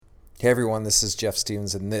Hey everyone, this is Jeff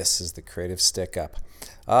Stevens and this is the Creative Stickup.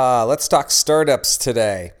 Let's talk startups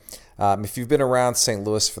today. If you've been around St.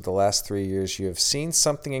 Louis for the last 3 years, you have seen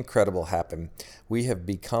something incredible happen. We have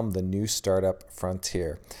become the new startup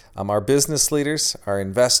frontier. Our business leaders, our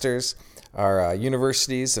investors, our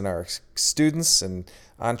universities, and our students and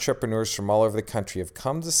entrepreneurs from all over the country have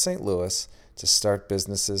come to St. Louis to start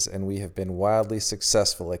businesses, and we have been wildly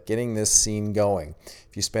successful at getting this scene going.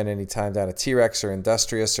 If you spend any time down at T-Rex or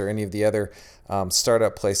Industrious or any of the other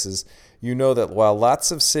startup places, you know that while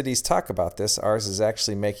lots of cities talk about this, ours is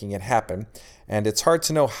actually making it happen. And it's hard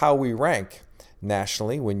to know how we rank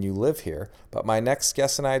nationally when you live here, but my next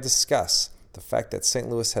guest and I discuss the fact that St.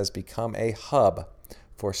 Louis has become a hub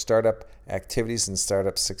for startup activities and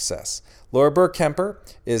startup success. Laura Burkemper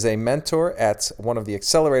is a mentor at one of the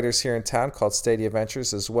accelerators here in town called Stadia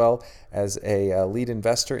Ventures, as well as a lead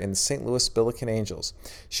investor in St. Louis Billiken Angels.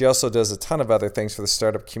 She also does a ton of other things for the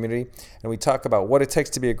startup community, and we talk about what it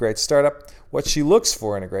takes to be a great startup, what she looks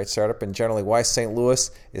for in a great startup, and generally why St.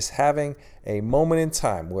 Louis is having a moment in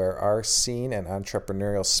time where our scene and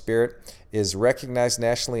entrepreneurial spirit is recognized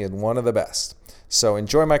nationally as one of the best. So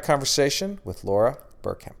enjoy my conversation with Laura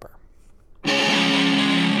Burkemper.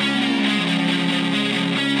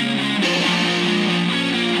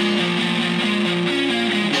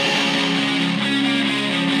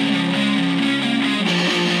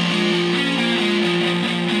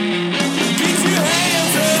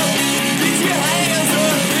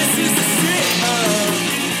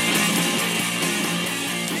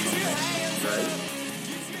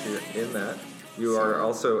 In that, you are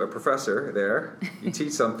also a professor there. You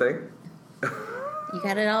teach something. You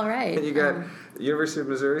got it all right. And you got University of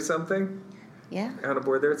Missouri something? Yeah. On a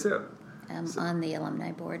board there too. On the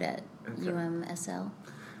alumni board at UMSL.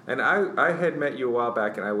 And I had met you a while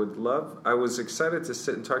back, and I was excited to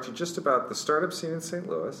sit and talk to you just about the startup scene in St.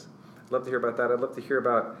 Louis. I'd love to hear about that. I'd love to hear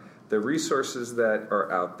about the resources that are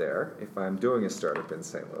out there if I'm doing a startup in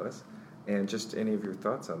St. Louis, and just any of your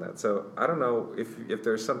thoughts on that. So I don't know if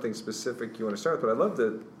there's something specific you want to start with, but I'd love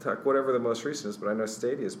to talk whatever the most recent is, but I know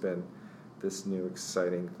Stadia has been this new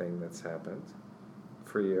exciting thing that's happened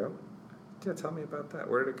for you. Yeah, tell me about that.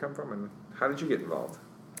 Where did it come from, and how did you get involved?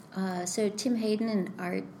 So Tim Hayden and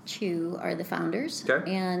Art Chu are the founders,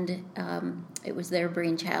 okay. And it was their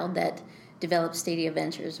brainchild that developed Stadia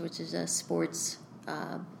Ventures, which is a sports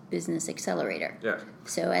business accelerator. Yeah.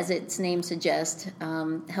 So as its name suggests,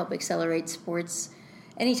 help accelerate sports,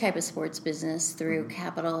 any type of sports business through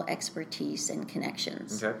capital, expertise, and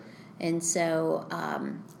connections. Okay. And so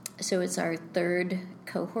so it's our third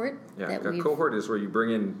cohort. Yeah, a cohort is where you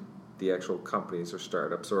bring in the actual companies or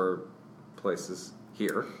startups or places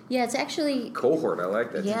here. Yeah, it's actually... Cohort, I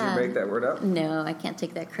like that. Yeah. Did you make that word up? No, I can't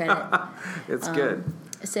take that credit. It's good.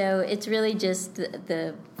 So it's really just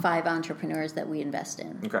the 5 entrepreneurs that we invest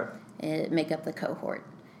in. Okay. Make up the cohort.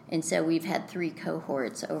 And so we've had 3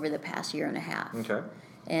 cohorts over the past year and a half. Okay.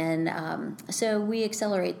 And so we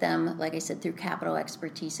accelerate them, like I said, through capital,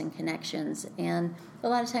 expertise, and connections. And a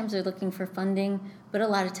lot of times they're looking for funding, but a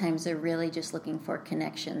lot of times they're really just looking for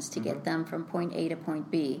connections to get them from point A to point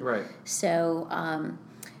B. Right. So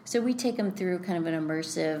so we take them through kind of an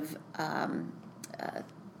immersive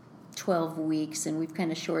 12 weeks, and we've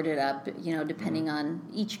kind of shorted up, depending on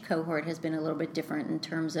each cohort has been a little bit different in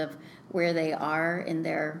terms of where they are in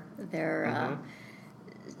their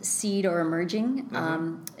seed or emerging.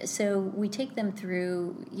 So we take them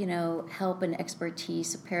through, help and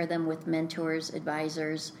expertise, pair them with mentors,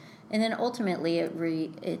 advisors, and then ultimately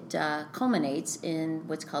it culminates in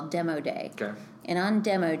what's called Demo Day. Okay. And on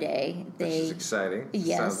Demo Day, Which is exciting.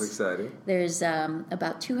 Yes. Sounds exciting. There's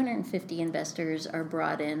about 250 investors are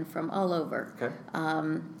brought in from all over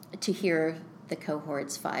to hear the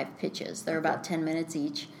cohort's 5 pitches. They're about 10 minutes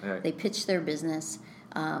each. Right. They pitch their business,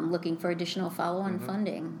 looking for additional follow-on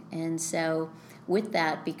funding. And so with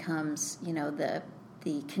that becomes,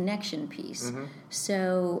 the connection piece.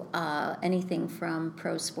 So anything from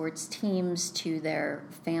pro sports teams to their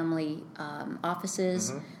family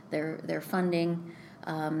offices, their funding,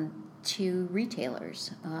 to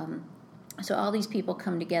retailers. So all these people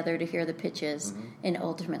come together to hear the pitches and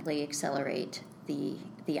ultimately accelerate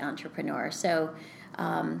the entrepreneur. So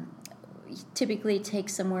typically it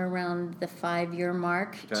takes somewhere around the 5-year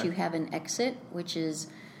mark to have an exit, which is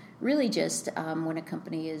really just when a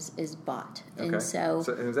company is bought. Okay. And so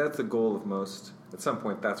that's the goal of most, at some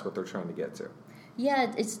point that's what they're trying to get to.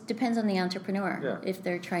 Yeah, it depends on the entrepreneur. Yeah. If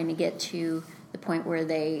they're trying to get to the point where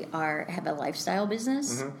they have a lifestyle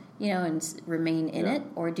business, and remain in it,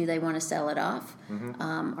 or do they want to sell it off,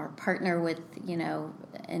 or partner with,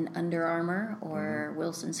 an Under Armour or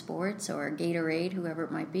Wilson Sports or Gatorade, whoever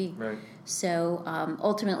it might be. Right. So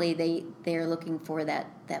ultimately, they're looking for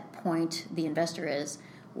that point, the investor is,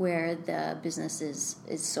 where the business is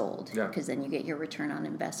sold, because then you get your return on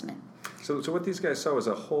investment. So what these guys saw was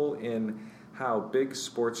a hole in how big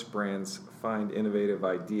sports brands find innovative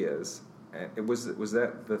ideas. And was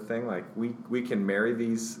that the thing? Like, we can marry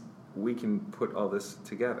these, we can put all this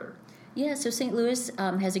together. Yeah, so St. Louis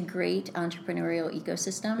has a great entrepreneurial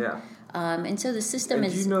ecosystem. Yeah. And so the system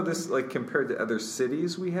is... Do you know this, like, compared to other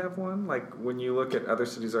cities, we have one? Like, when you look at other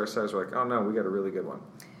cities our size, we're like, oh, no, we got a really good one.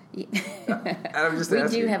 I'm just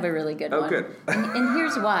asking. We do have a really good one. Oh, good. And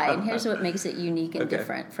here's why, and here's what makes it unique and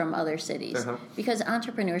different from other cities. Because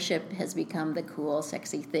entrepreneurship has become the cool,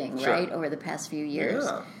 sexy thing, right, over the past few years.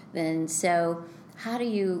 Yeah. Then so how do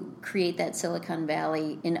you create that Silicon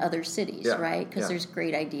Valley in other cities, right? Because there's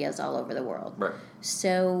great ideas all over the world. Right.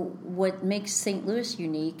 So what makes St. Louis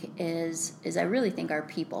unique is I really think our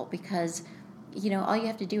people, because all you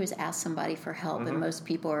have to do is ask somebody for help, and most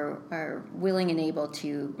people are willing and able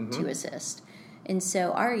to assist. And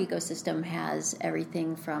so our ecosystem has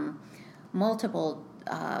everything from multiple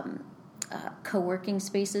co-working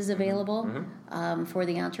spaces available for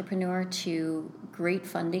the entrepreneur to great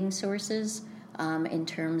funding sources in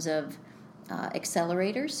terms of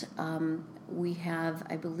accelerators. We have,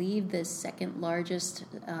 I believe, the second largest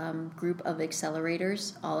group of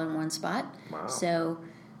accelerators all in one spot. Wow. So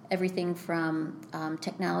everything from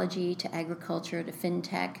technology to agriculture to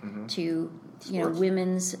fintech to sports.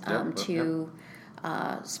 Women's to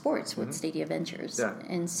sports with Stadia Ventures. Yeah.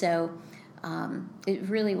 And so it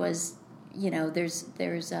really was,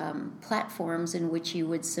 there's platforms in which you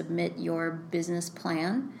would submit your business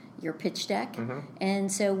plan, your pitch deck,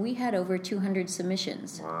 and so we had over 200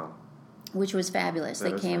 submissions. Wow. Which was fabulous.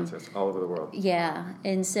 They came all over the world. Yeah,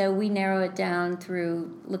 and so we narrow it down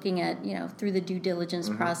through looking at, through the due diligence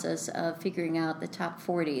process of figuring out the top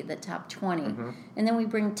 40, the top 20, and then we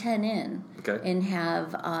bring 10 in and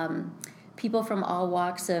have people from all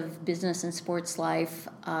walks of business and sports life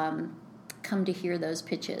come to hear those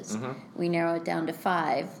pitches. We narrow it down to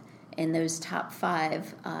 5, and those top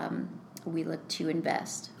 5 we look to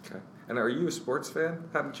invest. Okay. And are you a sports fan?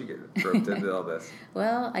 How did you get roped into all this?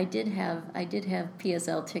 Well, I did have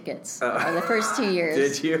PSL tickets the first 2 years.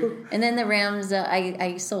 Did you? And then the Rams,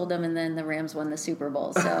 I sold them, and then the Rams won the Super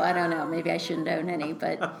Bowl. So I don't know. Maybe I shouldn't own any,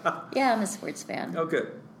 but yeah, I'm a sports fan. Oh,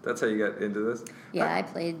 good. That's how you got into this? Yeah, I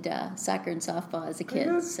played soccer and softball as a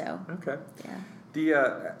kid. So okay.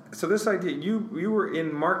 Yeah. So this idea, you were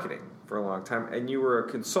in marketing for a long time, and you were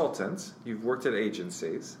a consultant. You've worked at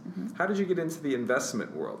agencies. How did you get into the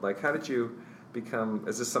investment world? Like, how did you become?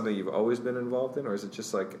 Is this something you've always been involved in, or is it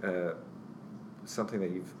just like something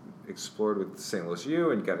that you've explored with St. Louis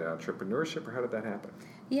U and got an entrepreneurship, or how did that happen?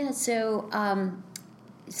 Yeah. So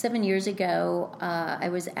 7 years ago, I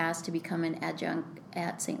was asked to become an adjunct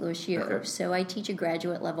at St. Louis U. Okay. So I teach a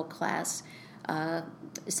graduate level class.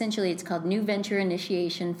 Essentially, it's called New Venture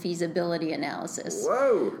Initiation Feasibility Analysis.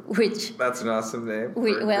 Whoa! Which that's an awesome name.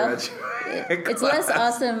 It's less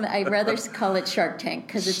awesome. I'd rather call it Shark Tank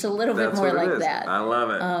because it's a little bit more like that. I love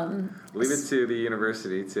it. Leave it to the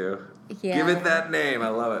university to give it that name. I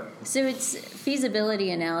love it. So it's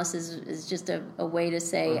feasibility analysis is just a way to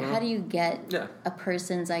say how do you get a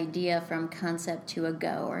person's idea from concept to a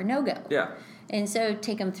go or no go. Yeah. And so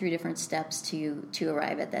take them through different steps to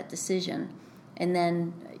arrive at that decision. And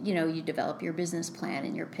then, you develop your business plan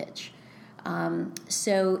and your pitch.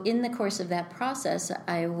 So in the course of that process,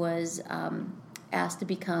 I was asked to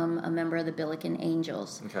become a member of the Billiken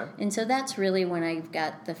Angels. Okay. And so that's really when I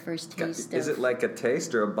got the first taste of... Is it like a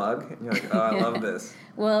taste or a bug? And you're like, oh, I love this.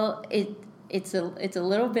 Well, it's a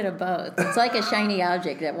little bit of both. It's like a shiny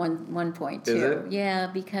object at one point, too. Is it? Yeah,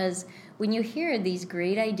 because when you hear these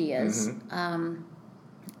great ideas,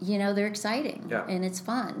 they're exciting and it's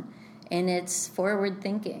fun. And it's forward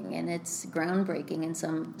thinking, and it's groundbreaking in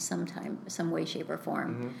some way, shape, or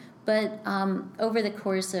form. But over the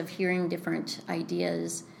course of hearing different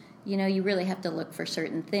ideas, you really have to look for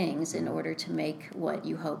certain things in order to make what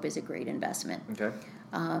you hope is a great investment. Okay.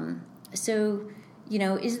 So,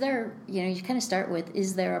 is there? You kind of start with,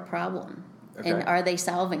 is there a problem, and are they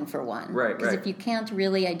solving for one? Right. Because if you can't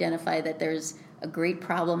really identify that there's a great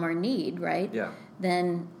problem or need, right? Yeah.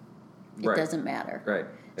 Then it doesn't matter. Right.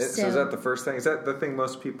 So is that the first thing? Is that the thing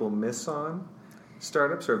most people miss on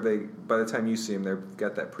startups, or have they, by the time you see them, they've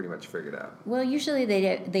got that pretty much figured out? Well, usually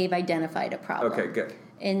they've identified a problem. Okay, good.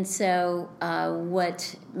 And so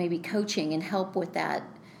what maybe coaching and help with that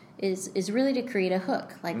is really to create a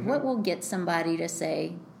hook. Like, what will get somebody to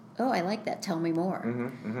say, oh, I like that, tell me more.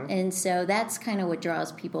 And so that's kind of what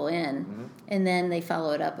draws people in. And then they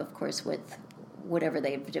follow it up, of course, with whatever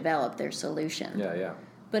they've developed, their solution. Yeah.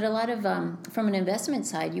 But a lot of, from an investment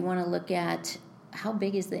side, you want to look at how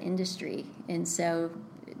big is the industry. And so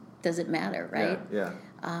does it matter, right? Yeah.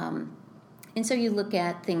 And so you look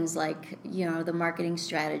at things like, the marketing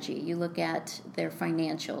strategy. You look at their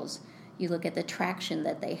financials. You look at the traction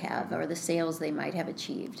that they have or the sales they might have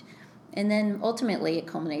achieved. And then ultimately it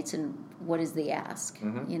culminates in what is the ask.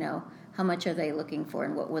 How much are they looking for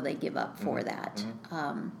and what will they give up for that?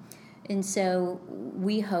 And so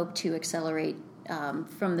we hope to accelerate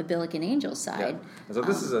from the Billiken Angels side. Yeah. So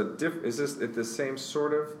this is this the same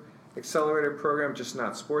sort of accelerator program, just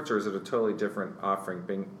not sports, or is it a totally different offering,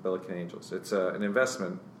 being Billiken Angels? It's an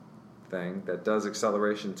investment thing that does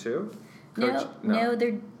acceleration too? No,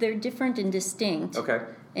 they're different and distinct. Okay.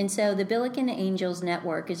 And so the Billiken Angels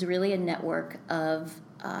Network is really a network of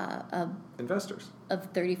investors. Of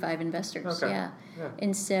 35 investors, okay. Yeah.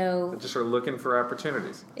 And so... They're just sort of looking for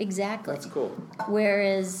opportunities. Exactly. That's cool.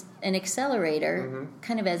 Whereas an accelerator,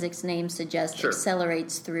 kind of as its name suggests, sure.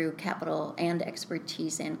 accelerates through capital and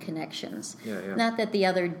expertise and connections. Yeah. Not that the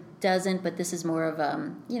other doesn't, but this is more of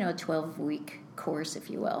a 12-week course, if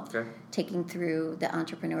you will. Okay. Taking through the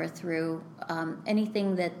entrepreneur through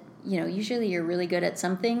anything that, usually you're really good at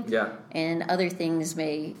something. Yeah. And other things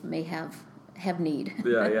may have need.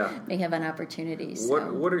 Yeah. May have an opportunity.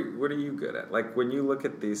 So. What are you good at? Like when you look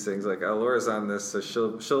at these things, like Laura's on this, so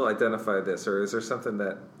she'll identify this, or is there something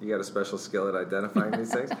that you got a special skill at identifying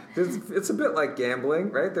these things? It's a bit like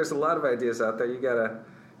gambling, right? There's a lot of ideas out there. You gotta,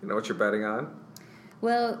 know what you're betting on.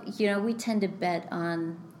 Well, we tend to bet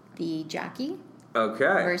on the jockey. Okay.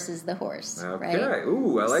 Versus the horse. Okay. Right?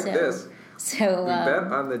 Ooh, I like this. So we bet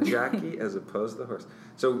on the jockey as opposed to the horse.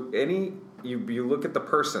 So you look at the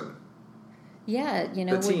person. Yeah,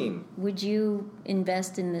 the team. Would you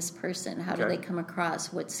invest in this person? How do they come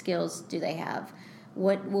across? What skills do they have?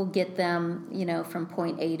 What will get them, from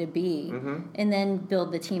point A to B, and then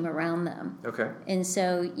build the team around them. Okay. And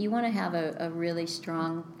so you want to have a really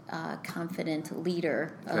strong, confident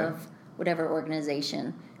leader of whatever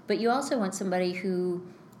organization. But you also want somebody who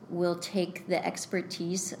will take the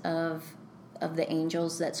expertise of the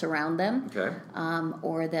angels that surround them,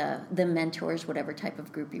 or the mentors, whatever type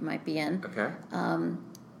of group you might be in,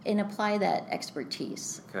 and apply that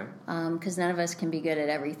expertise. Because none of us can be good at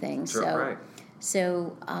everything. Sure,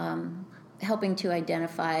 So helping to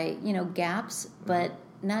identify, gaps, but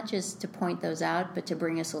not just to point those out, but to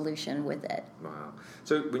bring a solution with it. Wow.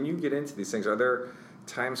 So when you get into these things, are there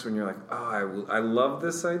times when you're like, oh, I love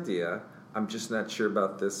this idea, I'm just not sure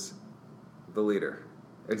about the leader?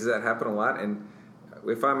 Does that happen a lot? And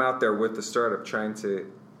if I'm out there with the startup trying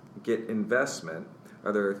to get investment,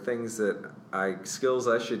 are there things skills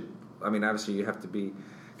I should, obviously you have to be,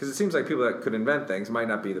 because it seems like people that could invent things might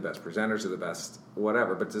not be the best presenters or the best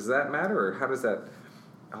whatever, but does that matter, or how does that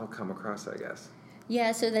all come across, I guess?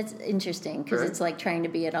 Yeah, so that's interesting, because it's like trying to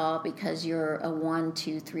be it all because you're a 1,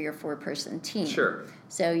 2, 3, or 4 person team. Sure.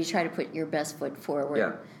 So you try to put your best foot forward.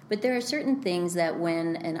 Yeah. But there are certain things that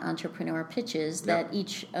when an entrepreneur pitches that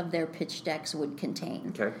each of their pitch decks would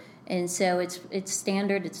contain. Okay. And so it's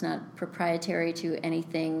standard. It's not proprietary to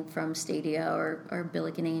anything from Stadia or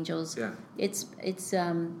Billiken Angels. Yeah. It's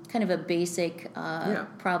kind of a basic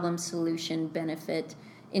problem, solution, benefit,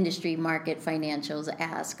 industry, market, financials,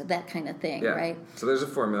 ask, that kind of thing, right? So there's a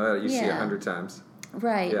formula that you see 100 times.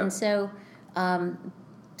 Right. Yeah. And so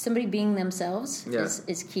somebody being themselves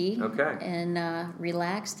is key. Okay. And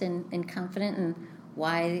relaxed and confident in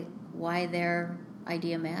why their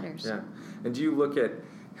idea matters. Yeah. And do you look at,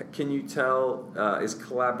 can you tell, is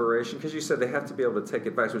collaboration, because you said they have to be able to take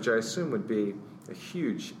advice, which I assume would be a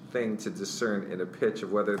huge thing to discern in a pitch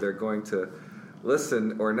of whether they're going to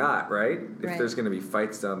listen or not, right? If there's going to be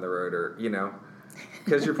fights down the road, or,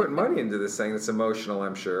 because you're putting money into this thing that's emotional,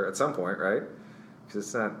 I'm sure, at some point, right? Because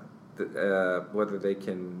it's not whether they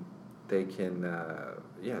can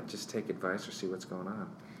just take advice or see what's going on.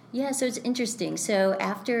 Yeah, so it's interesting. So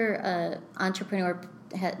after an entrepreneur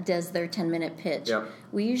does their 10-minute pitch,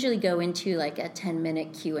 we usually go into like a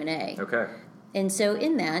 10-minute Q&A. Okay. And so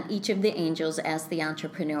in that, each of the angels ask the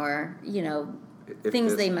entrepreneur,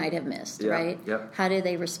 things they might have missed, right? Yep. How do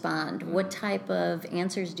they respond? What type of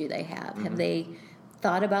answers do they have? Have they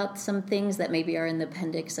thought about some things that maybe are in the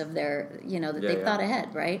appendix of their, that they've thought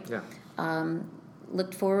ahead, right? Yeah.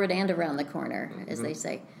 Looked forward and around the corner, as they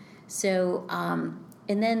say. So,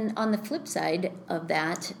 and then on the flip side of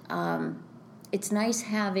that, it's nice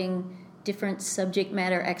having different subject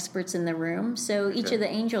matter experts in the room. So each of the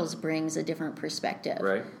angels brings a different perspective.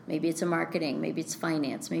 Right. Maybe it's a marketing, maybe it's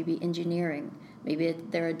finance, maybe engineering, maybe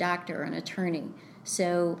they're a doctor or an attorney.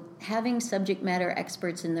 So having subject matter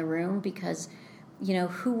experts in the room, because,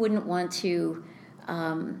 who wouldn't want to,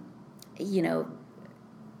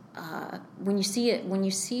 when you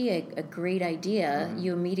see a great idea,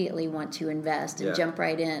 you immediately want to invest and jump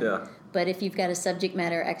right in. Yeah. But if you've got a subject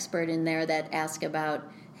matter expert in there that asks about,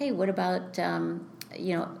 hey, what about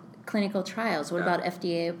clinical trials? What about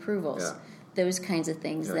FDA approvals? Yeah. Those kinds of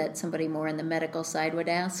things that somebody more on the medical side would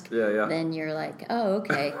ask. Yeah. Then you're like, oh,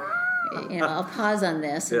 okay. I'll pause on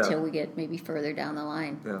this until we get maybe further down the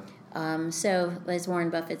line. Yeah. So, as Warren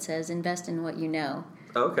Buffett says, invest in what you know.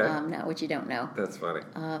 Okay. Not what you don't know. That's funny.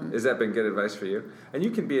 Has that been good advice for you? And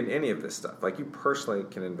you can be in any of this stuff. Like, you personally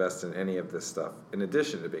can invest in any of this stuff in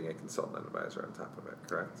addition to being a consultant advisor on top of it,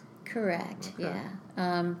 correct? Correct, Okay.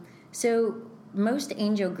 yeah. So most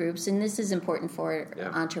angel groups, and this is important for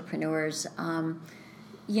entrepreneurs,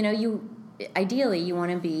 ideally you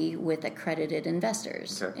want to be with accredited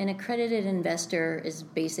investors. Okay. An accredited investor is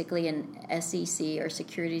basically an SEC, or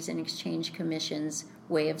Securities and Exchange Commission's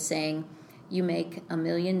way of saying, you make $1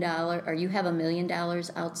 million, or you have $1 million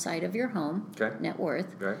outside of your home net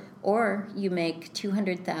worth, or you make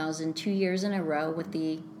 $200,000 2 years in a row with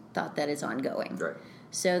the thought that it's ongoing. Right.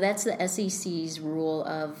 So that's the SEC's rule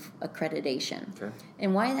of accreditation. Okay.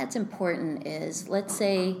 And why that's important is, let's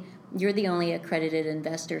say you're the only accredited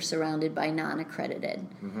investor surrounded by non-accredited,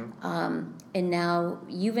 and now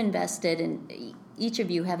you've invested in, each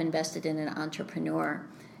of you have invested in an entrepreneur,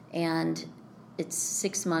 and it's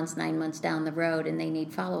 6 months, 9 months down the road, and they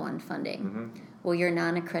need follow-on funding. Well, your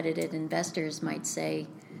non-accredited investors might say,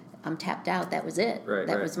 I'm tapped out, that was it.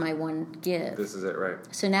 That was my one give. This is it, right.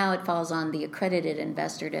 So now it falls on the accredited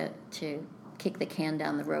investor to kick the can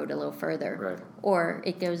down the road a little further. Right. Or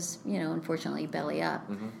it goes, unfortunately, belly up.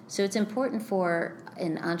 So it's important for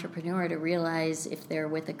an entrepreneur to realize if they're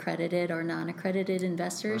with accredited or non-accredited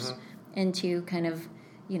investors, and to kind of,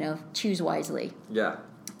 choose wisely. Yeah.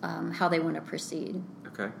 How they want to proceed.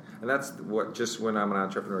 Okay. And that's what, just when I'm an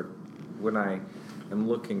entrepreneur, when I am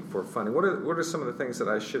looking for funding, what are some of the things that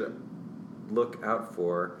I should look out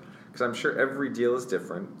for? Because I'm sure every deal is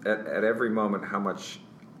different. At every moment, how much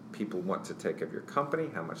people want to take of your company,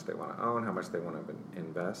 how much they want to own, how much they want to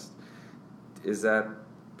invest. Is that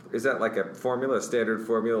like a formula, a standard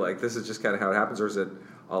formula, like this is just kind of how it happens, or is it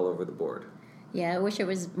all over the board? Yeah, I wish it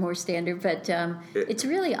was more standard, but it's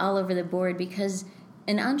really all over the board, because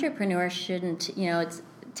an entrepreneur shouldn't,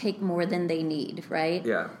 take more than they need, right?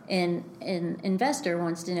 Yeah. And an investor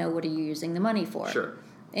wants to know, what are you using the money for? Sure.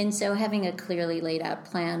 And so having a clearly laid out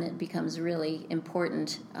plan, it becomes really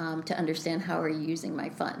important to understand, how are you using my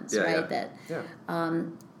funds, right?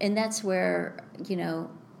 And that's where,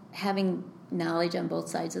 having knowledge on both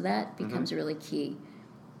sides of that becomes really key.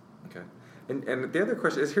 Okay. And the other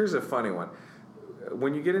question is, here's a funny one.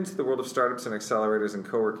 When you get into the world of startups and accelerators and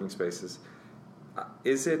co-working spaces,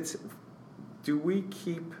 do we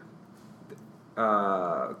keep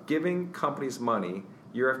giving companies money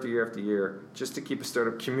year after year after year just to keep a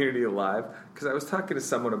startup community alive? Because I was talking to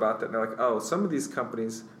someone about that, and they're like, oh, some of these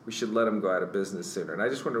companies, we should let them go out of business sooner. And I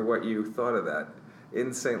just wonder what you thought of that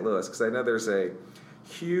in St. Louis, because I know there's a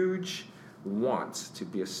huge want to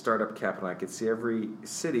be a startup capital. I could see every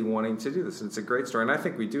city wanting to do this, and it's a great story. And I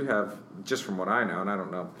think we do have, just from what I know, and I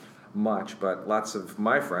don't know much, but lots of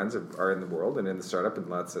my friends are in the world and in the startup, and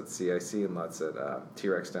lots at CIC and lots at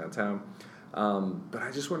T-Rex downtown. But I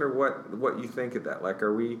just wonder what you think of that. Like,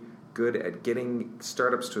 are we good at getting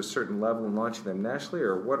startups to a certain level and launching them nationally,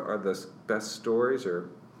 or what are the best stories? Or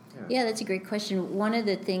yeah, that's a great question. One of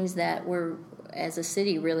the things that we're, as a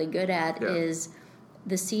city, really good at is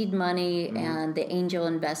the seed money and the angel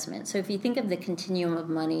investment. So if you think of the continuum of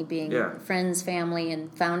money being friends, family,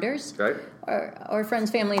 and founders, right, or friends,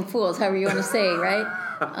 family, and fools, however you want to say, right?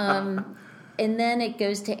 And then it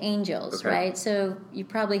goes to angels, right? So you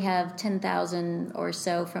probably have 10,000 or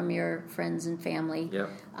so from your friends and family. Yeah.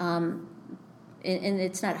 And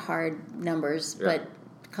it's not hard numbers, but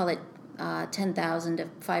call it 10,000 to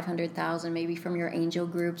 500,000 maybe from your angel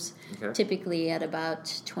groups, typically at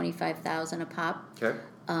about 25,000 a pop. Okay.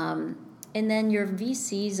 And then your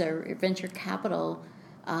VCs or venture capital,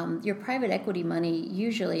 your private equity money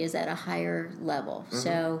usually is at a higher level.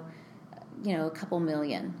 So, a couple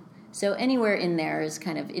million. So anywhere in there is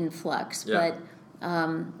kind of in flux, but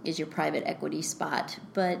is your private equity spot.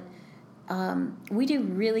 But we do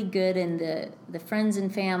really good in the friends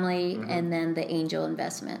and family and then the angel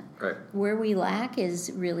investment. Right. Where we lack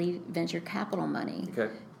is really venture capital money.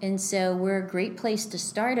 Okay. And so we're a great place to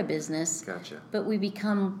start a business. Gotcha. But we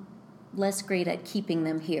become less great at keeping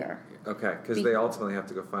them here. Okay, because they ultimately have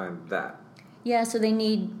to go find that. Yeah, so they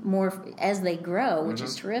need more, as they grow, which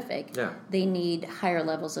is terrific, Yeah. they need higher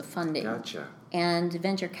levels of funding. Gotcha. And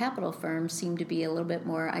venture capital firms seem to be a little bit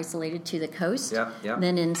more isolated to the coast Yeah.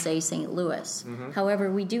 than in, say, St. Louis.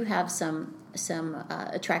 However, we do have some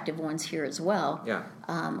attractive ones here as well, Yeah.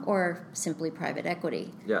 or simply private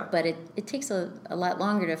equity. Yeah. But it takes a lot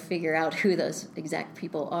longer to figure out who those exact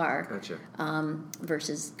people are. Gotcha.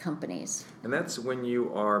 Versus companies. And that's when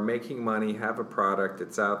you are making money, have a product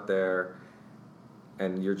that's out there,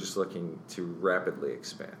 and you're just looking to rapidly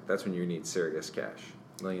expand. That's when you need serious cash.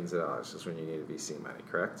 Millions of dollars is when you need a VC money,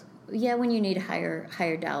 correct? Yeah, when you need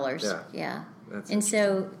higher dollars. Yeah. And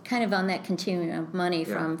so kind of on that continuum of money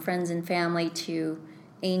from friends and family to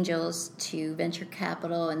angels to venture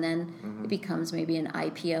capital, and then it becomes maybe an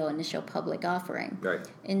IPO, initial public offering. Right.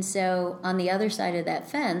 And so on the other side of that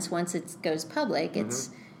fence, once it goes public, it's,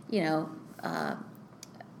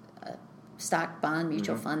 stock, bond,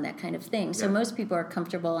 mutual fund, that kind of thing. So most people are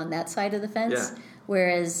comfortable on that side of the fence,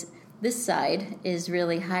 whereas this side is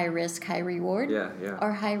really high risk, high reward,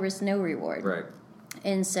 or high risk, no reward. Right.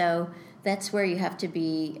 And so that's where you have to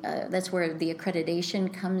be, that's where the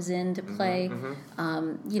accreditation comes into play.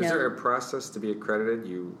 Is there a process to be accredited?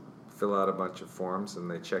 You fill out a bunch of forms and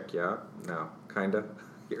they check you out? No, kind of?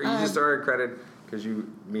 Or you just are accredited because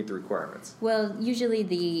you meet the requirements? Well, usually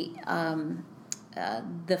the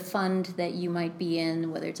fund that you might be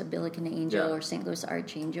in, whether it's a Billiken Angel or St. Louis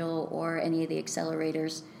Archangel or any of the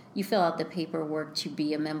accelerators, you fill out the paperwork to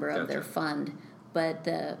be a member of their fund, but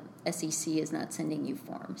the SEC is not sending you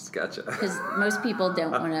forms. Gotcha. Because most people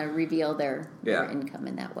don't want to reveal their income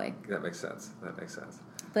in that way. That makes sense.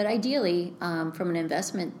 But ideally, from an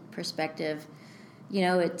investment perspective,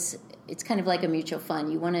 it's kind of like a mutual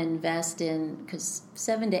fund. You want to invest in, because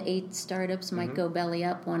 7 to 8 startups might go belly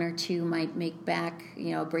up, 1 or 2 might make back,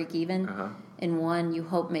 break even, and 1 you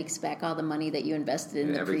hope makes back all the money that you invested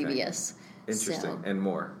in the previous. Interesting, so, and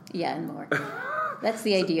more. Yeah, and more. That's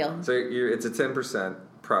the ideal. So it's a 10%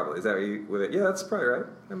 probably. Is that what you with it? Yeah, that's probably right.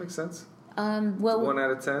 That makes sense. Well, 1 out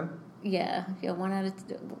of 10. Yeah, 1 out of.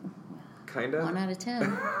 Kinda. 1 out of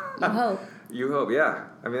 10. You hope. You hope, yeah.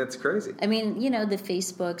 I mean, that's crazy. I mean, the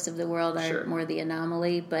Facebooks of the world are more the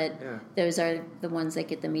anomaly, but those are the ones that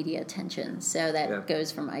get the media attention. So that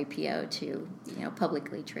goes from IPO to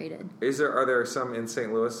publicly traded. Are there some in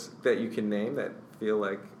St. Louis that you can name that feel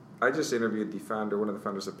like? I just interviewed one of the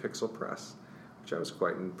founders of Pixel Press, which I was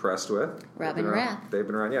quite impressed with. Robin Rath. They've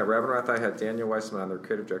been around. Yeah, Robin Rath. I had Daniel Weissman on, their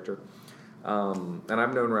creative director. And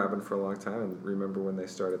I've known Robin for a long time and remember when they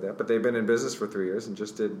started that. But they've been in business for 3 years and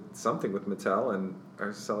just did something with Mattel and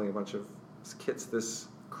are selling a bunch of kits this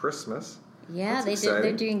Christmas. Yeah,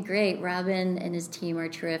 they're doing great. Robin and his team are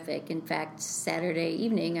terrific. In fact, Saturday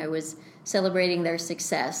evening I was celebrating their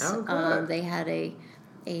success. Oh, good. They had a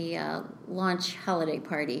launch holiday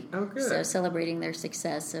party. Oh, good. So celebrating their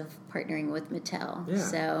success of partnering with Mattel. Yeah.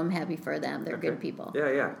 So I'm happy for them. They're good people.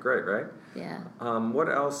 Yeah, great, right? Yeah. What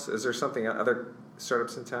else? Is there something, other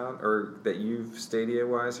startups in town or that you've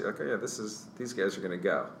Stadia-wise, you're like, oh yeah, these guys are going to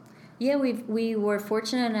go? Yeah, we were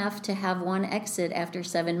fortunate enough to have 1 exit after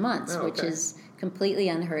 7 months, which is completely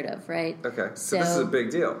unheard of, right? Okay, so this is a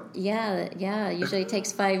big deal. Yeah. Usually it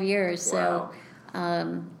takes 5 years. Wow.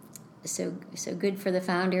 So good for the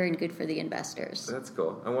founder and good for the investors. That's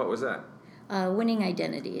cool. And what was that? Winning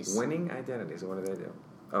Identities. Winning Identities. And what do they do?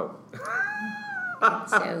 Oh.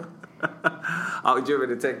 So. Oh, do you want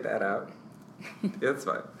me to take that out? Yeah, that's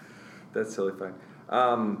fine. That's totally fine.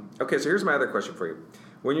 Okay, so here's my other question for you.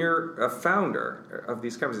 When you're a founder of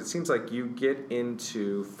these companies, it seems like you get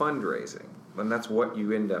into fundraising, and that's what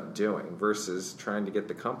you end up doing versus trying to get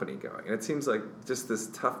the company going. And it seems like just this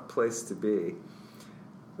tough place to be,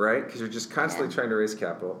 right? Because you're just constantly trying to raise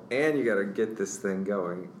capital, and you got to get this thing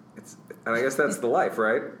going. And I guess that's the life,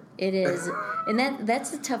 right? It is, and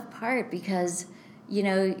that's the tough part because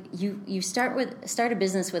you start a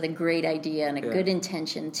business with a great idea and a good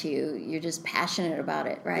intention too. You're just passionate about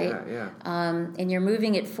it, right? Yeah. And you're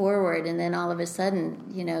moving it forward, and then all of a sudden,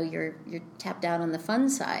 you're tapped out on the fun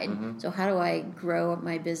side. Mm-hmm. So how do I grow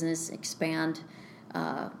my business, expand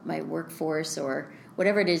my workforce, or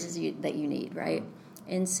whatever it is that you need, right?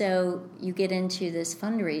 And so you get into this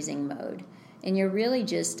fundraising mode. And you're really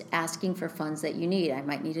just asking for funds that you need. I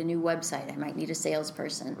might need a new website. I might need a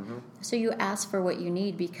salesperson. Mm-hmm. So you ask for what you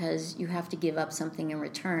need because you have to give up something in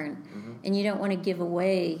return. Mm-hmm. And you don't want to give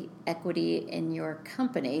away equity in your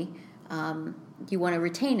company. You want to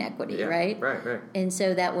retain equity, right? Right. And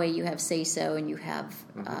so that way you have say-so and you have,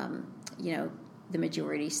 the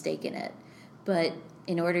majority stake in it. But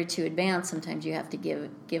in order to advance, sometimes you have to give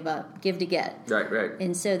to get. Right.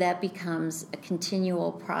 And so that becomes a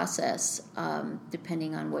continual process,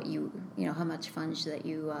 depending on what how much funds that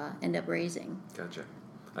you end up raising. Gotcha.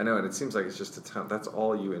 I know, and it seems like it's just a ton. That's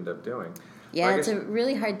all you end up doing. Yeah, it's a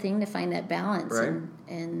really hard thing to find that balance, right?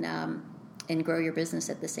 and grow your business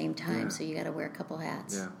at the same time. So you got to wear a couple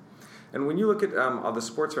hats. Yeah. And when you look at all the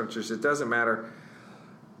sports ventures, it doesn't matter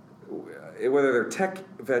whether they're tech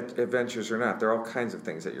ventures or not. There are all kinds of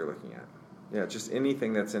things that you're looking at. Yeah, just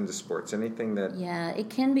anything that's into sports, anything that. Yeah, it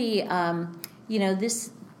can be.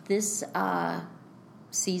 This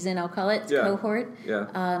season, I'll call it cohort.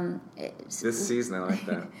 Yeah. This season, I like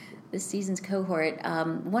that. This season's cohort.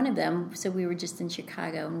 One of them. So we were just in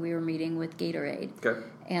Chicago, and we were meeting with Gatorade. Okay.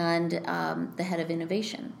 And the head of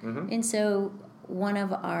innovation. Mm-hmm. And so one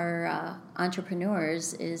of our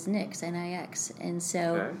entrepreneurs is Nix, Nix. And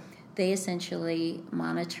so they essentially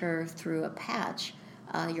monitor through a patch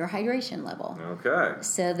your hydration level. Okay.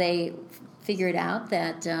 So they figured out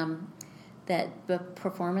that the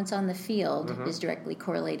performance on the field is directly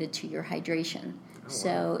correlated to your hydration. Oh,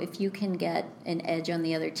 so if you can get an edge on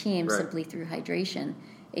the other team simply through hydration,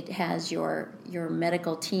 it has your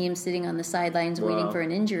medical team sitting on the sidelines waiting for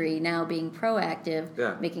an injury now being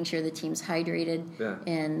proactive, making sure the team's hydrated,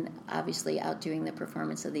 and obviously outdoing the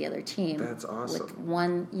performance of the other team. That's awesome. With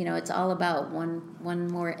one, it's all about one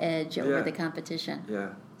more edge over the competition. Yeah.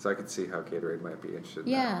 So I could see how Gatorade might be interested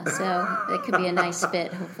in that. So it could be a nice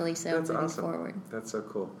fit, hopefully, That's moving awesome. Forward. That's so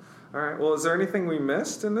cool. All right. Well, is there anything we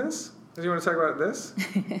missed in this? Do you want to talk about this?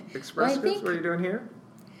 Express Scripts, what are you doing here?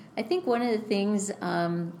 I think one of the things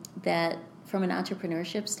that, from an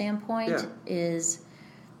entrepreneurship standpoint, is,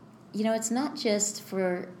 it's not just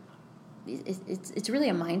for. It's really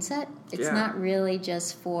a mindset. It's not really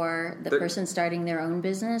just for the person starting their own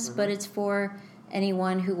business, but it's for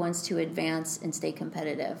anyone who wants to advance and stay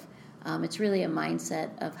competitive. It's really a mindset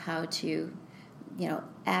of how to,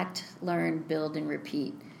 act, learn, build, and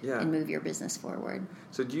repeat, and move your business forward.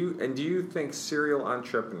 So do you think serial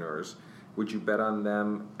entrepreneurs, would you bet on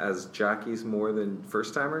them as jockeys more than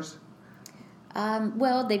first timers?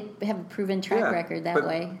 Well, they have a proven track record that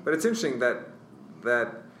way. But it's interesting that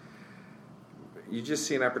you just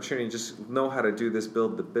see an opportunity, just know how to do this,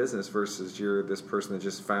 build the business, versus you're this person that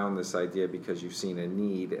just found this idea because you've seen a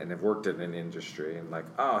need and have worked in an industry and like,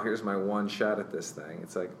 oh, here's my one shot at this thing.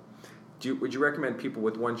 It's like, would you recommend people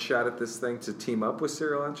with one shot at this thing to team up with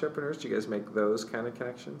serial entrepreneurs? Do you guys make those kind of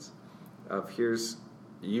connections?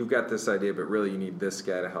 You've got this idea, but really you need this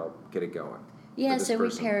guy to help get it going. Yeah, so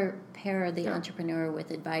we pair the entrepreneur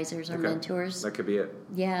with advisors or mentors. That could be it.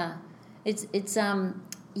 Yeah, it's it's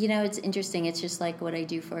interesting. It's just like what I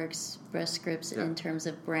do for Express Scripts in terms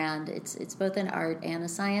of brand. It's both an art and a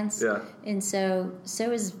science. Yeah. And so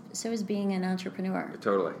is being an entrepreneur.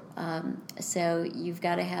 Totally. So you've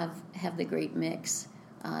got to have the great mix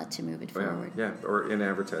to move it forward. Yeah, or in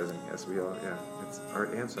advertising, as we all, it's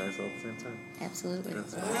art and science all at the same time. Absolutely.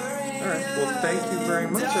 That's awesome. All right. Well, thank you very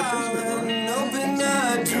much. I appreciate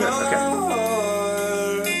it. Thanks.